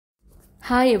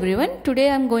Hi everyone,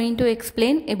 today I am going to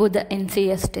explain about the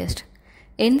NCS test.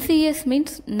 NCS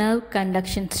means nerve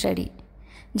conduction study.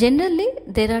 Generally,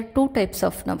 there are two types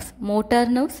of nerves, motor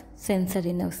nerves,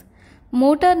 sensory nerves.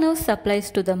 Motor nerves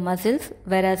supplies to the muscles,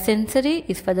 whereas sensory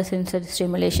is for the sensory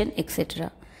stimulation,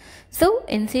 etc. So,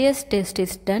 NCS test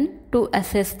is done to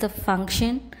assess the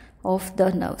function of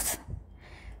the nerves.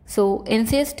 So,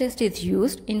 NCS test is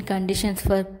used in conditions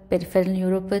for peripheral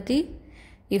neuropathy,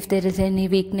 if there is any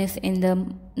weakness in the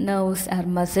nerves or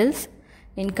muscles,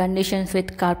 in conditions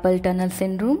with carpal tunnel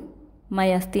syndrome,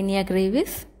 myasthenia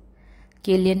gravis,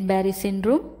 Guillain-Barré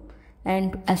syndrome,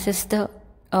 and to assess the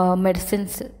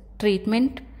medicines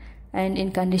treatment, and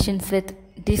in conditions with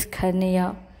disc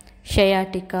hernia,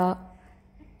 sciatica,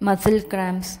 muscle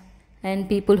cramps, and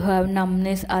people who have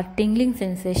numbness or tingling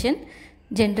sensation,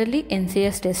 generally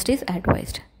NCS test is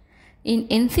advised. In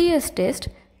NCS test,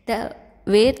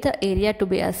 where the area to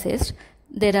be assessed,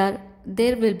 there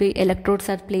will be electrodes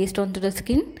are placed onto the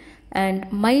skin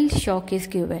and mild shock is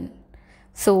given.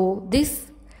 So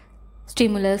this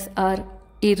stimulus or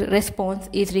response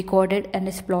is recorded and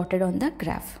is plotted on the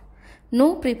graph.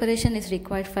 No preparation is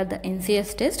required for the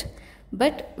NCS test,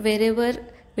 but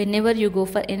whenever you go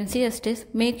for NCS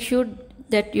test, make sure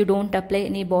that you don't apply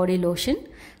any body lotion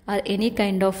or any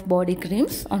kind of body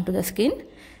creams onto the skin.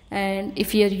 And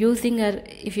if you are using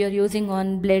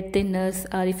on blood thinners,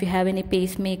 or if you have any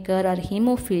pacemaker or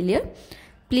hemophilia,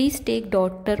 please take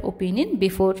doctor opinion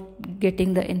before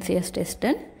getting the NCS test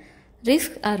done.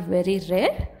 Risks are very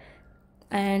rare,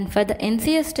 and for the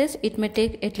NCS test it may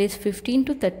take at least 15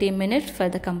 to 30 minutes for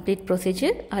the complete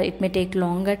procedure, or it may take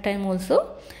longer time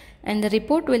also, and the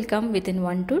report will come within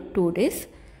 1 to 2 days.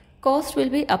 Cost will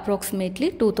be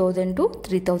approximately 2000 to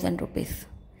 3000 rupees.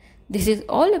 This is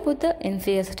all about the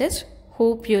NCS test.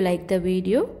 Hope you like the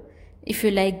video. If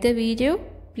you like the video,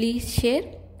 please share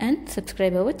and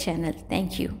subscribe our channel.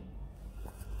 Thank you.